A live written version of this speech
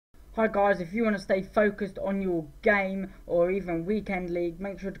Hi guys, if you want to stay focused on your game or even weekend league,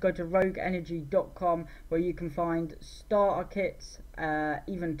 make sure to go to rogueenergy.com where you can find starter kits,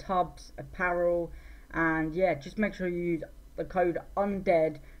 even tubs, apparel, and yeah, just make sure you use the code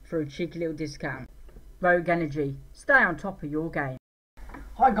UNDEAD for a cheeky little discount. Rogue Energy, stay on top of your game.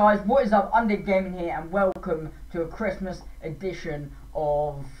 Hi guys, what is up? Undead Gaming here and welcome to a Christmas edition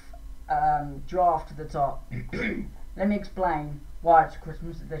of Draft to the Top. Let me explain why it's a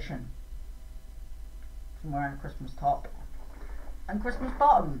Christmas edition. I'm wearing a Christmas top and Christmas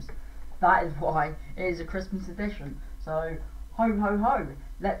bottoms. That is why it is a Christmas edition. So ho ho ho,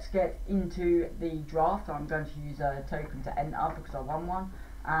 let's get into the draft. I'm going to use a token to enter because I won one,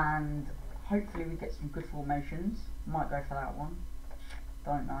 and hopefully we get some good formations. Might go for that one,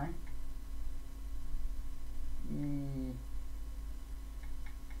 don't know.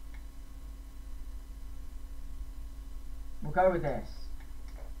 We'll go with this.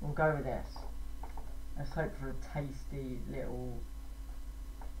 Let's hope for a tasty little.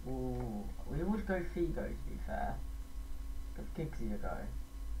 Ooh, we always go Figo to be fair. Give Giggsy a go.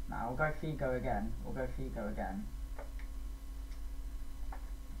 Nah, we'll go Figo again. We'll go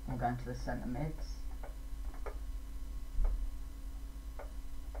into the centre mids.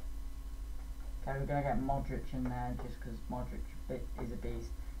 Okay, we're gonna get Modric in there just because Modric is a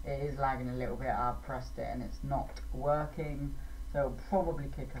beast. It is lagging a little bit. I've pressed it and it's not working, so it'll probably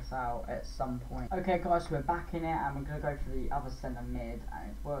kick us out at some point. Okay guys, so we're back in it and we're going to go for the other centre mid, and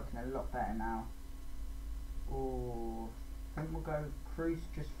it's working a lot better now. Ooh, I think we'll go Cruz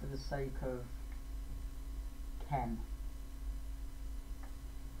just for the sake of Ken.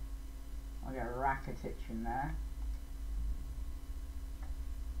 I'll get Rakitic in there.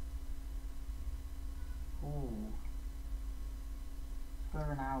 Ooh. Let's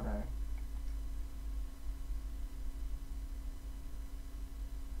go Ronaldo.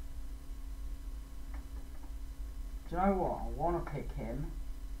 Do you know what? I want to pick him.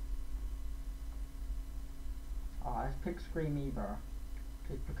 Alright, let's pick CRIMBO.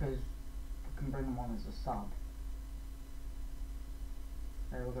 Just because we can bring him on as a sub.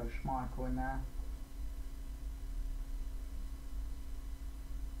 There we'll go Schmeichel in there.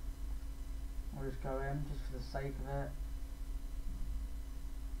 We'll just go in just for the sake of it.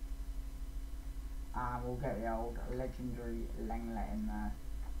 And we'll get the old legendary Lenglet in there.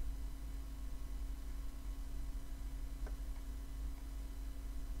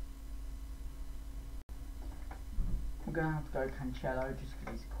 We're going to have to go Cancelo just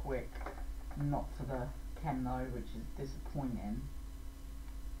because he's quick. Not for the Ken though, which is disappointing.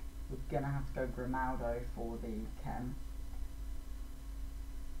 We're going to have to go Grimaldo for the Ken.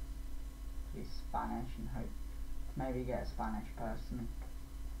 He's Spanish and hope to maybe get a Spanish person.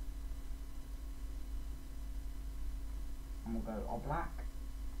 And we'll go Oblak.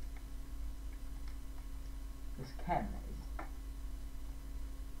 This Ken is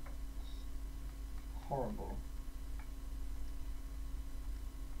horrible.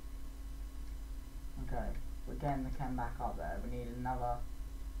 Okay, we're getting the Ken back up there. We need another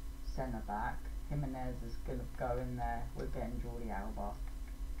centre back. Jimenez is going to go in there. We're getting Jordi Alba.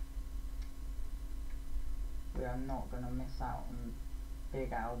 We are not going to miss out on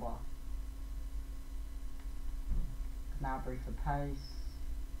Big Alba. Gnabry for pace.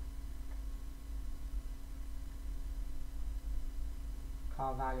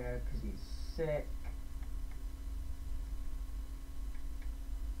 Carvalho because he's sick.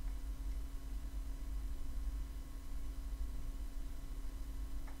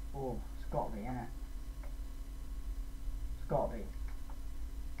 Oh, it's got to be, innit? It's got to be.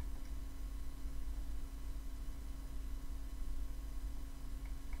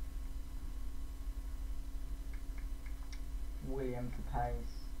 William for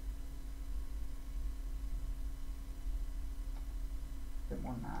pace. Didn't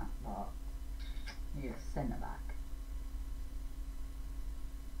want that, but need a centre back.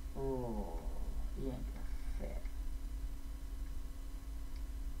 Oh, he ain't gonna fit.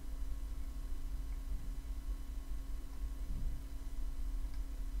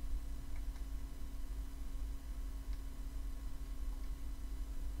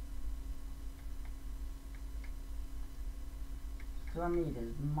 So I need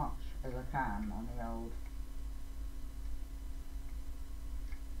as much as I can on the old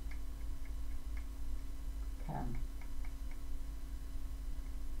Ken.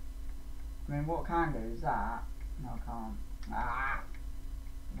 I mean, what I can do is that. No, I can't.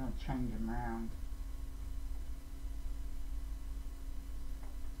 I'm gonna change him around.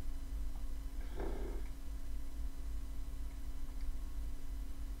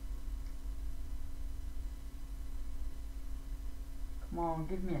 Come on,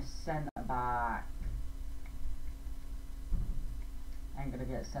 give me a centre back. Ain't gonna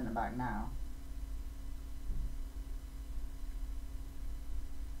get a centre back now.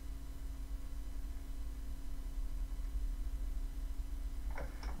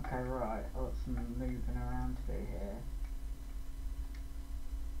 Okay, right, I've got some moving around to do here.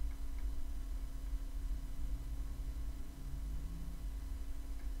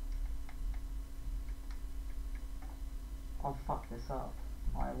 I'll fuck this up.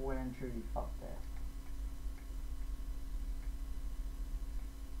 I will and truly fucked it.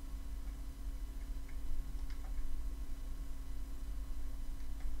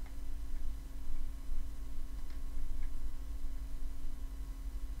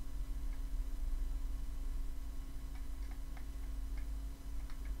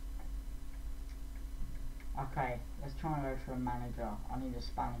 Okay, let's try and go for a manager. I need a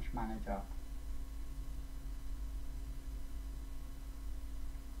Spanish manager.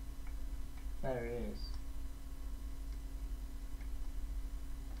 There he is.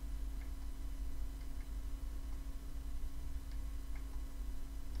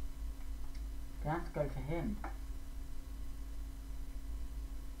 Gonna have to go for him.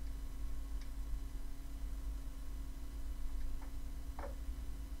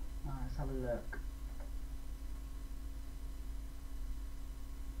 Let's have a look.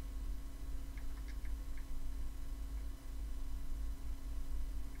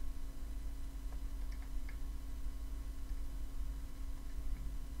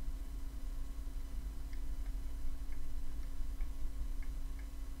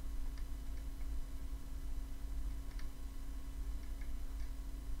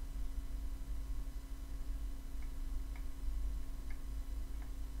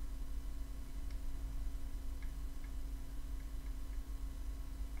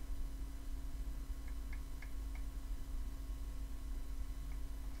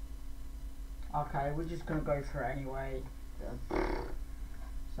 Okay, we're just gonna go for it anyway.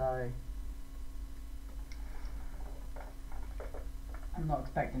 So I'm not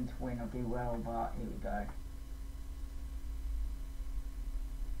expecting to win or do well, but here we go.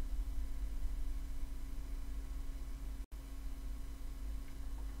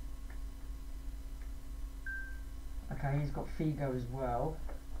 Okay, he's got Figo as well.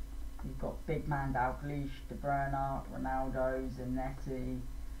 He's got big man Dalglish, De Bruyne, Ronaldo, Zanetti.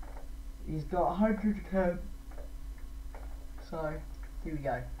 He's got 110. So, here we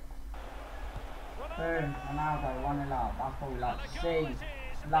go. Boom, Ronaldo, 1-0 up. That's what we like to see.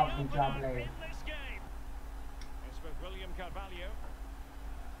 Lovely jubbly. It's with William Carvalho,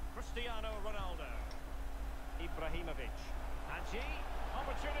 Cristiano Ronaldo, Ibrahimovic, Hadji,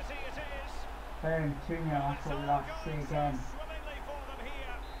 opportunity it is. Boom, 2-0, that's what we like to see again.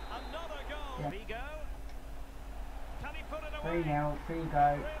 Another goal. Yeah. Can he put it away? 3-0,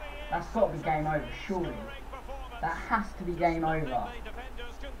 Figo. That's got to be game over, surely. That has to be game over.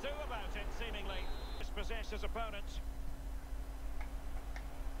 Defenders can do about it, seemingly. Dispossess his opponents.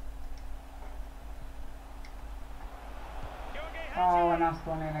 Oh, and that's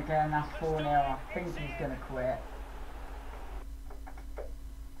gone in again. That's 4-0. I think he's going to quit.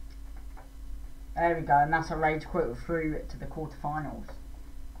 There we go, and that's a rage quit. We're through to the quarterfinals.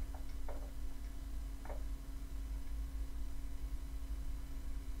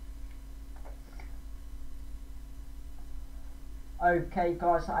 Okay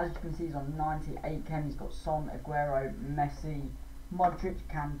guys, so as you can see he's on 98 Ken. He's got Son, Aguero, Messi, Modric,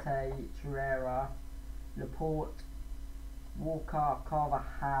 Kante, Torreira, Laporte, Walker,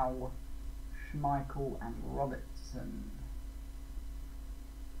 Carvajal, Schmeichel and Robertson.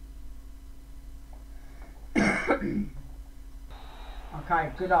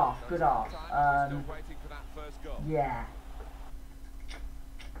 Okay, good off. Yeah.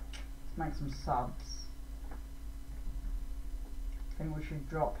 Let's make some subs. I think we should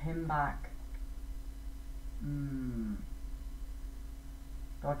drop him back. Do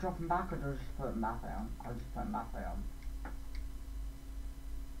I drop him back or do I just put Mbappe on? I'll just put Mbappe on.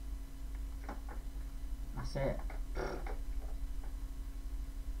 That's it.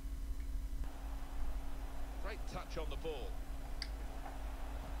 Great touch on the ball.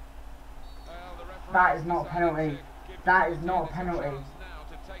 That is not a penalty. That is not a penalty.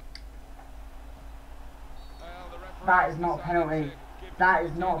 That is not a penalty. That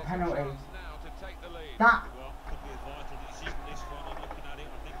is not a penalty. That.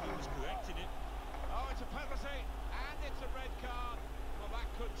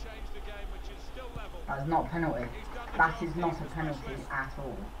 That is not a penalty. That is not a penalty at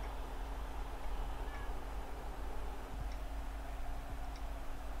all.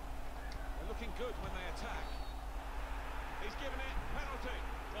 They're looking good when they attack. He's given it penalty.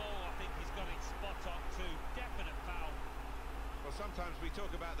 Sometimes we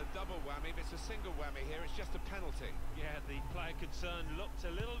talk about the double whammy, but it's a single whammy here. It's just a penalty. Yeah, the player concerned looked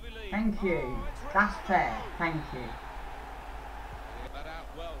a little relieved. Thank you. That's fair. Thank you. Get that out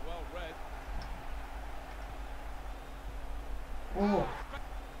well read. Oh.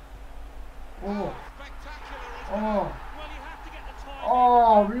 Oh. Spectacular. Oh. Well, you have to get the time.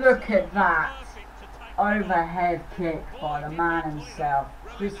 Oh, look at that. Overhead kick by the man himself,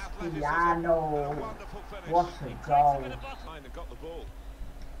 Cristiano. What a goal. Got the ball.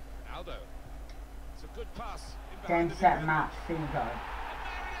 Aldo. It's a good pass. Game, set, match, Figo.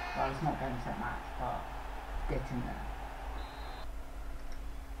 Well, it's not game, set, match, but get in there.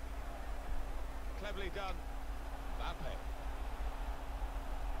 Cleverly done. Mbappe.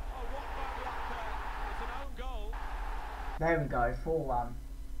 Oh, what bad luck there. It's an own goal. There we go, 4-1.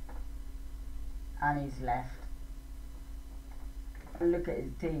 And he's left. Look at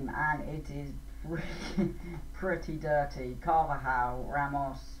his team, and it is pretty dirty. Carvajal,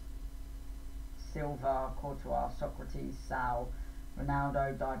 Ramos, Silva, Courtois, Socrates, Sal,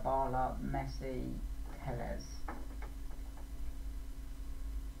 Ronaldo, Dybala, Messi, Tellez.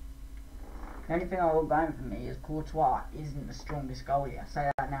 The only thing I got going for me is Courtois isn't the strongest goalie. I say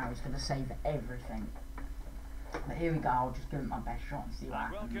that now, he's going to save everything. But here we go, I'll just give it my best shot and see what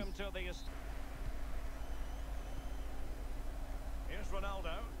happens. Welcome to the... Here's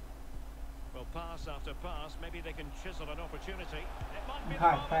Ronaldo. Well, pass after pass, maybe they can chisel an opportunity. It might be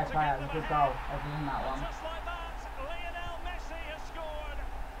Okay, fair play, that was a good goal. I've won that one. Just like that, Lionel Messi has scored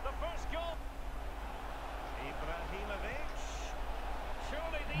the first goal. Ibrahimovic.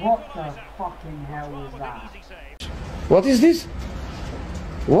 Surely the What the equaliser. fucking hell was With an that? easy save. What is this?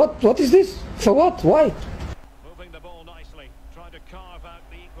 What is this? For what? Why? Moving the ball nicely, trying to carve out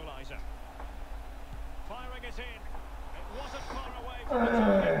the equaliser. Firing it in. It wasn't far away from the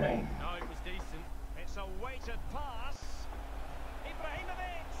target. No, it was decent. It's a weighted pass.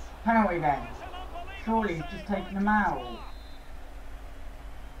 Ibrahimovic. Penalty then. It's an unbelievable Surely he's save just by taken them out. Courtois.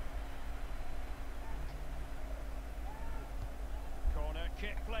 Corner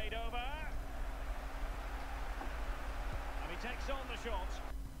kick played over. And he takes on the shot.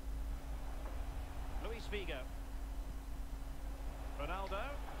 Luis Figo. Ronaldo.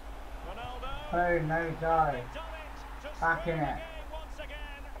 Oh no, go. They've done it to Back spring in the it. game once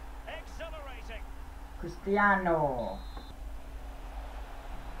again. Exhilarating. Cristiano.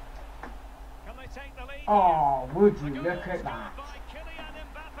 Can they take the lead? Oh, would here? you The look goal at that? scored by Kylian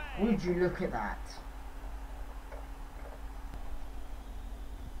Mbappe. Would you look at that?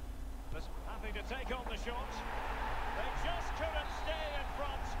 Was happy to take on the shot. They just couldn't stay in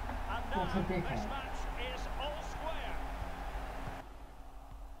front. And What a now this dickhead. match is all square.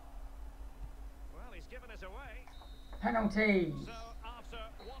 Well, he's given us away. Penalties. So after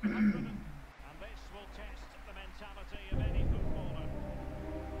 100, and this will test the mentality of any footballer.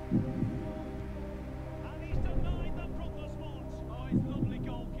 And he's denied them from the spot. Oh, it's lovely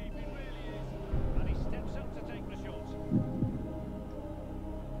goalkeeping, really is. And he steps up to take the shot.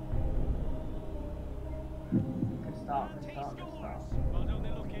 Good start, And good he start, good scores. start. Well, don't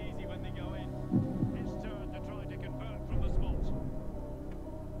they look easy when they go in? His turn to try to convert from the spot.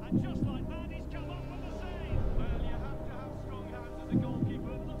 And just like that, he's come up with the save. Well, you have to have strong hands as a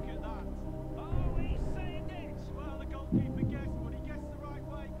goalkeeper. Look at that. Oh, he saved it. Well, the goalkeeper guessed, but he guessed the right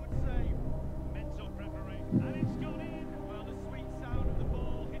way. Good save. Mental preparation. And it's gone in. Well, the sweet sound of the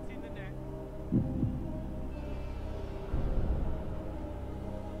ball hitting the net.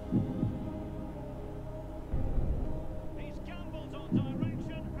 He's gambled on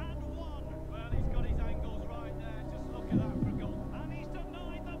direction and won. Well, he's got his angles right there. Just look at that for a goal. And he's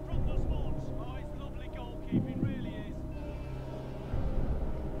denied them from the spot. Oh, it's lovely goalkeeping, really is.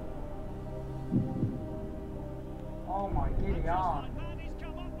 Oh my giddy Just arm. like that, he's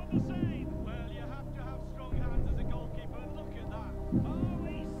come up with the save. Well, you have to have strong hands as a goalkeeper. Look at that. Oh,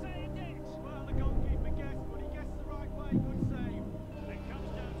 he saved it. Well, the goalkeeper guessed, but he guessed the right way. Good save. It comes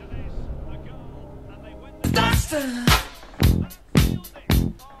down to this, a goal, and they win the Duster! That seals it.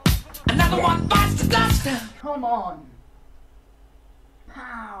 Oh, for the Another one bites the duster! Come on.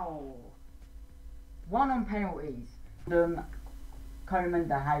 Pow. One on penalties. Coleman,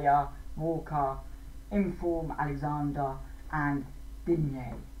 De Gea, Walker, Inform, Alexander, and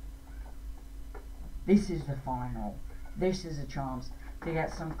Digne. This is the final. This is a chance to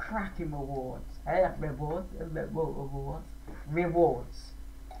get some cracking rewards. Rewards.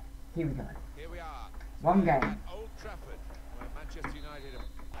 Here we go. Here we are. One game. At Old Trafford, where Manchester United have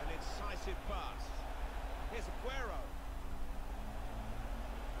an incisive pass. Here's Aguero.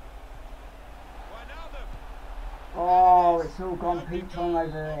 Wijnaldum. Oh, it's all gone peach on over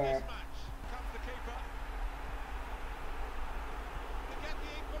This there. match comes the keeper.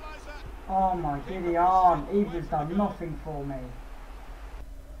 Oh my EDTION, Eva's done nothing for me.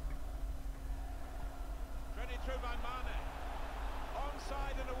 Ready through by Mane.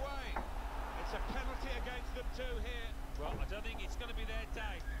 Onside and away. It's a penalty against them too here. Well, I don't think it's going to be their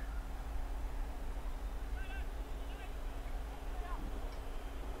day.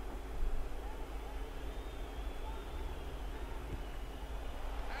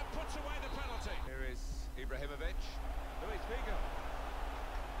 And puts away the penalty. Here is Ibrahimovic. Luis Figo.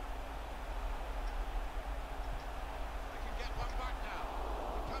 They can get one back now.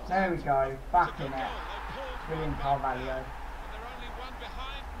 It comes There we out. go, back It's a in good it. goal. They pulled Brilliant one back Carvalho. now. And they're only one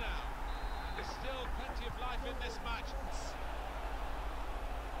behind now. And there's still plenty of life in this match.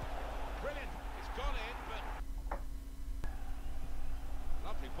 Brilliant. It's gone in, but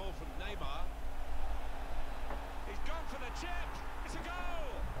lovely ball from Neymar. He's gone for the chip. It's a goal.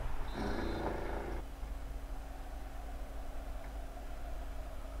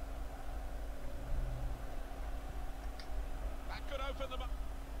 That could open them up.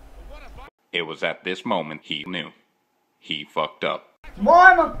 But what a It was at this moment he knew. He fucked up.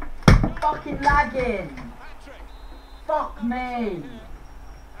 Why am I fucking lagging? hat-trick. Fuck me. And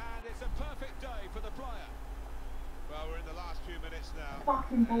it's a perfect day for the player. Well, we're in the last few minutes now.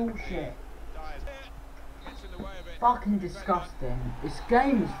 Fucking bullshit. Dyer's here. Gets in the way of it. Fucking disgusting. This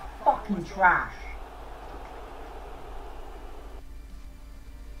game is fucking trash.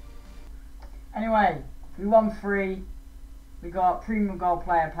 Anyway, we won 3. We got a premium gold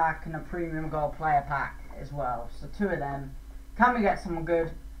player pack and a premium gold player pack as well. So 2 of them. Can we get someone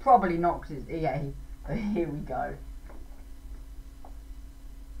good? Probably not because it's EA. But here we go.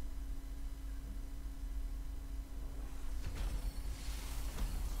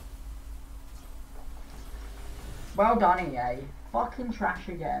 Well done, EA. Fucking trash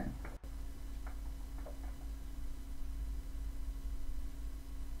again.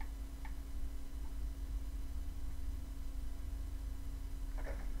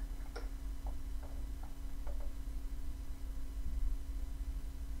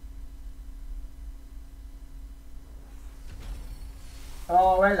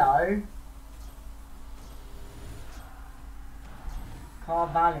 Oh, hello.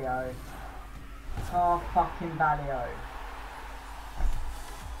 Carvalho. Fucking Valio.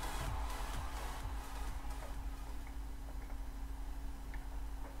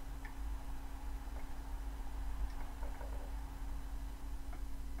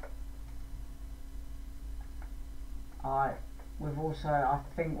 Alright, I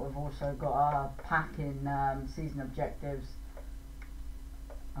think we've also got a pack in season objectives.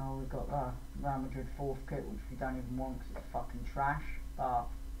 Oh, we've got the Real Madrid 4th kit, which we don't even want because it's fucking trash. But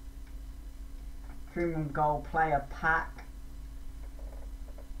premium gold player pack.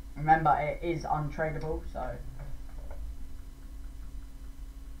 Remember, it is untradeable, so.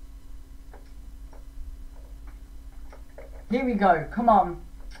 Here we go, come on.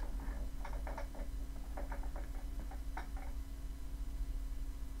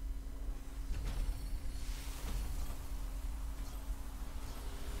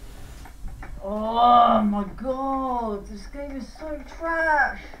 Oh my god, this game is so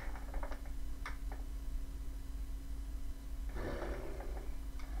trash.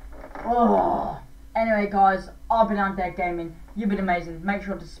 Oh. Anyway guys, I've been Undead Gaming, you've been amazing. Make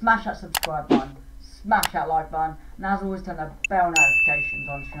sure to smash that subscribe button, smash that like button, and as always turn the bell notifications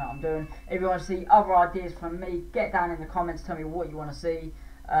on so you know what I'm doing. If you want to see other ideas from me, get down in the comments, tell me what you want to see.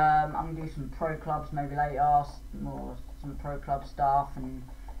 I'm going to do some pro clubs maybe later, more some pro club stuff and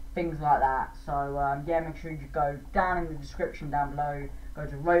things like that. So yeah, make sure you go down in the description down below, go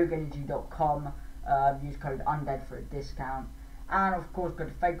to rogueenergy.com, use code undead for a discount, and of course go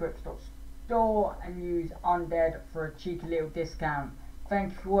to fakegrips.store and use undead for a cheeky little discount.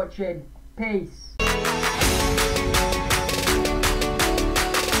 Thank you for watching, peace.